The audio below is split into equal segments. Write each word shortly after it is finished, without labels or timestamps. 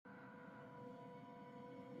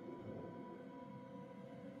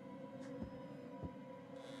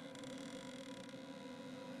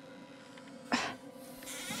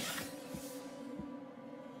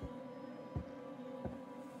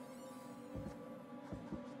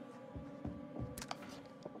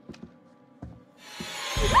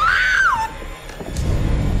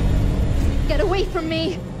from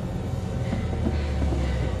me!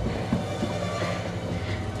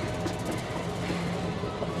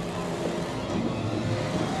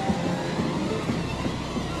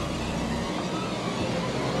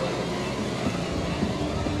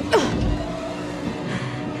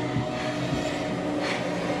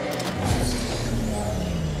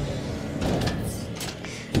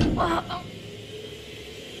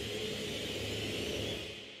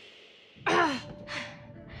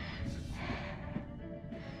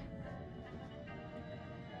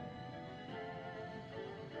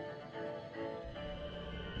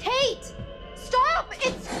 Kate! Stop!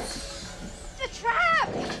 It's a trap!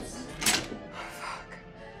 Oh, fuck.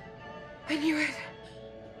 I knew it.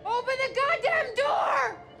 Open the goddamn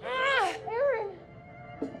door! Erin!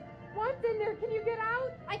 What's in there? Can you get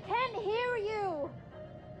out? I can't hear you!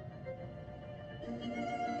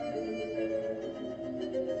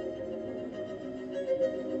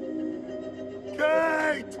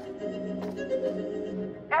 Kate!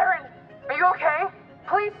 Erin, are you okay?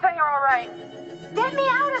 Please say you're all right. Get me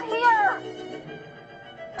out of here!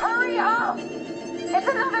 Hurry up! It's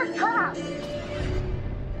another trap!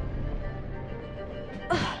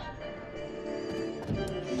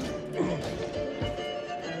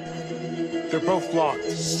 They're both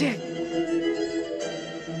locked. Shit!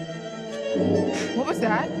 What was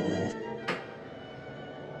that?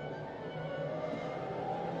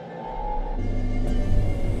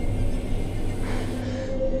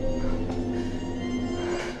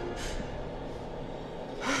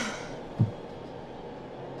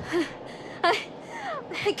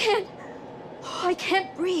 I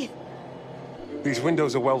can't breathe. These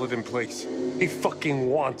windows are welded in place. He fucking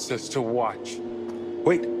wants us to watch.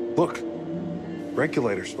 Wait, look.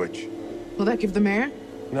 Regulator switch. Will that give them air?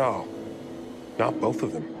 No, not both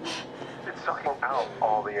of them. It's sucking out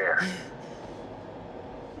all the air.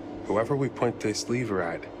 Whoever we point this lever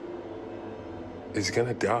at is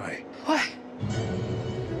gonna die. What?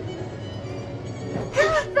 Do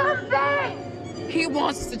something! He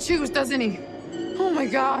wants us to choose, doesn't he? Oh my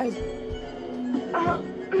God.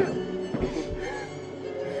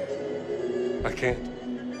 I can't.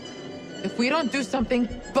 If we don't do something,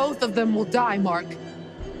 both of them will die, Mark.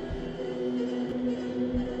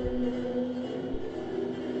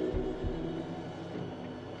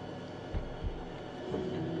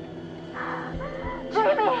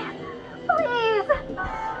 Jamie! Please!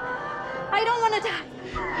 I don't want to die.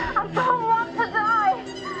 I don't want to die.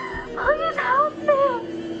 Please help me.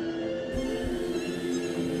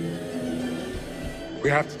 We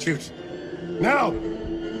have to choose. Now!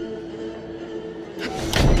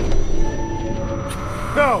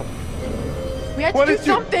 No! We had What to do did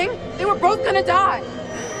you- something. They were both gonna die.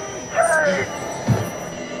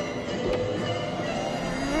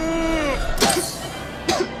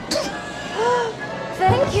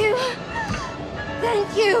 Thank you.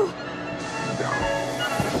 Thank you.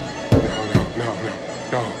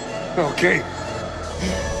 No, Kate!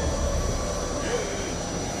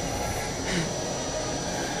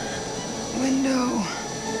 Window.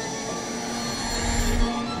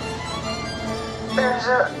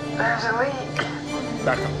 There's a leak.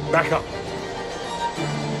 Back up.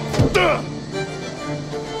 Duh!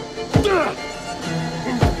 Duh!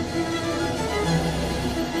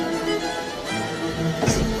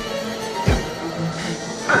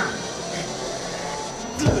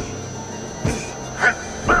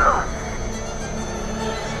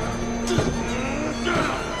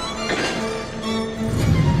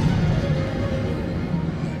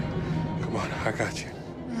 Come on, I got you.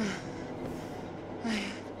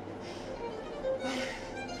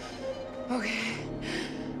 Okay.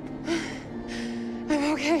 I'm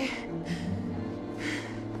okay.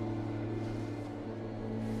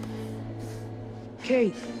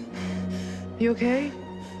 Kate, you okay?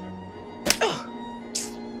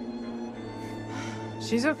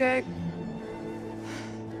 She's okay.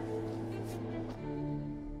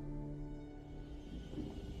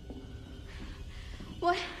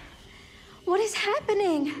 What is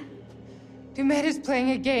happening? Dumet is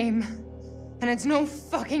playing a game, and it's no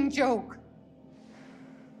fucking joke.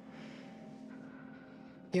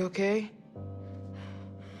 You okay?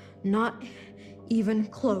 Not even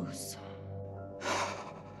close.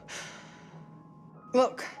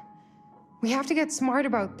 Look, we have to get smart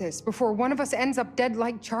about this before one of us ends up dead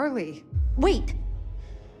like Charlie. Wait,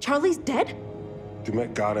 Charlie's dead?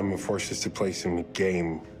 Dumet got him and forced us to play some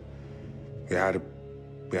game. We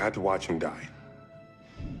had to watch him die.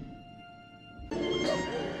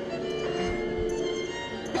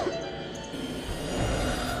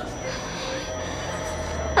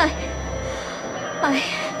 I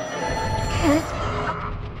can't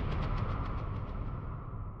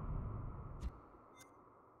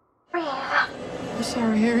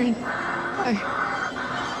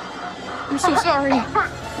I'm so sorry.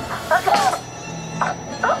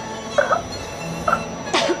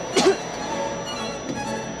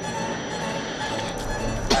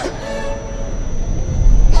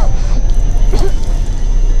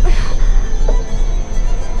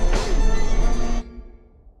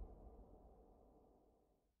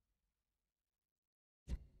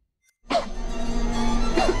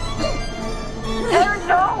 Erin,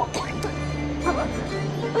 no!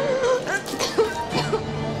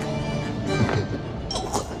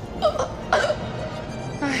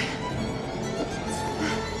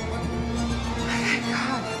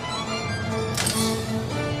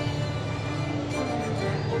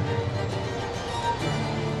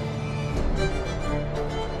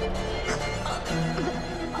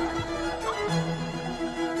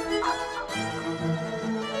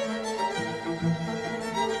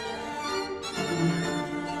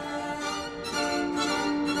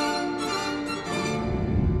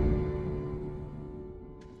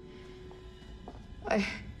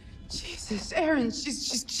 Jesus, Erin,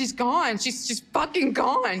 she's gone. She's fucking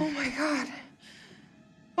gone. Oh my God.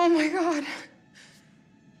 Oh my God.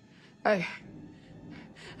 I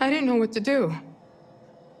didn't know what to do.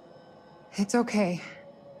 It's okay.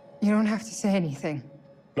 You don't have to say anything.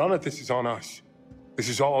 None of this is on us. This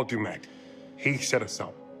is all Dumet. He set us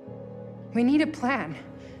up. We need a plan.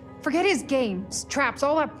 Forget his games, traps,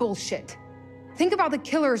 all that bullshit. Think about the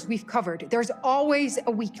killers we've covered. There's always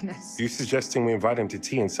a weakness. You suggesting we invite him to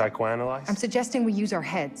tea and psychoanalyze? I'm suggesting we use our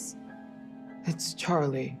heads. It's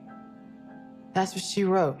Charlie. That's what she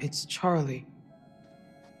wrote. It's Charlie.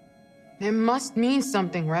 It must mean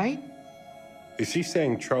something, right? Is she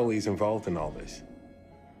saying Charlie's involved in all this?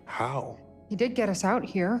 How? He did get us out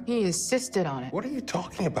here. He insisted on it. What are you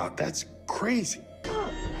talking about? That's crazy.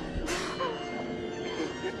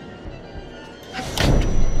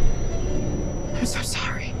 I'm so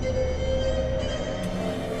sorry.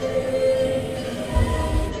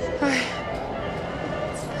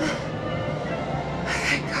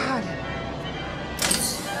 Thank God.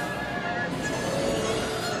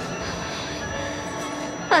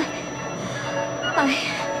 I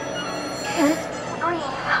can't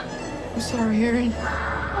breathe. I'm sorry, Erin.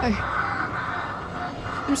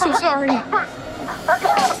 I'm so sorry.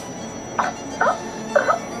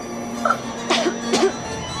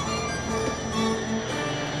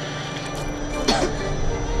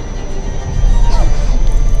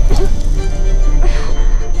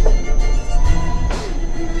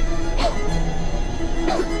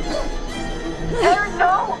 Erin,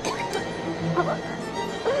 no!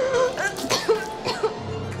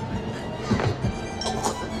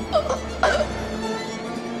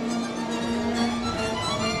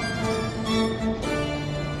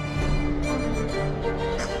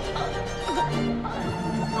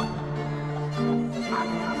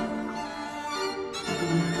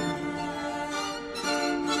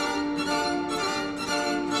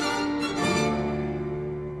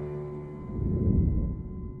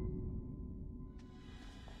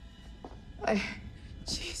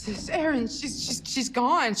 Jesus, Erin, she's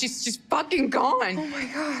gone. She's fucking gone. Oh my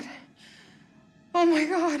God. Oh my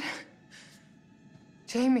God.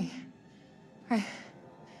 Jamie,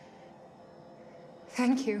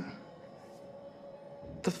 thank you.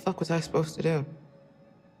 What the fuck was I supposed to do?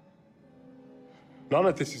 None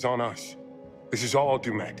of this is on us. This is all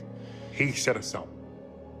Dumet. He set us up.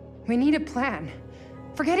 We need a plan.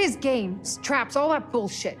 Forget his games, traps, all that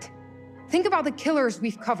bullshit. Think about the killers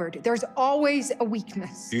we've covered. There's always a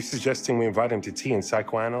weakness. You suggesting we invite him to tea and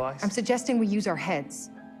psychoanalyze? I'm suggesting we use our heads.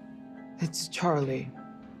 It's Charlie.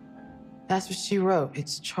 That's what she wrote.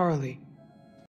 It's Charlie.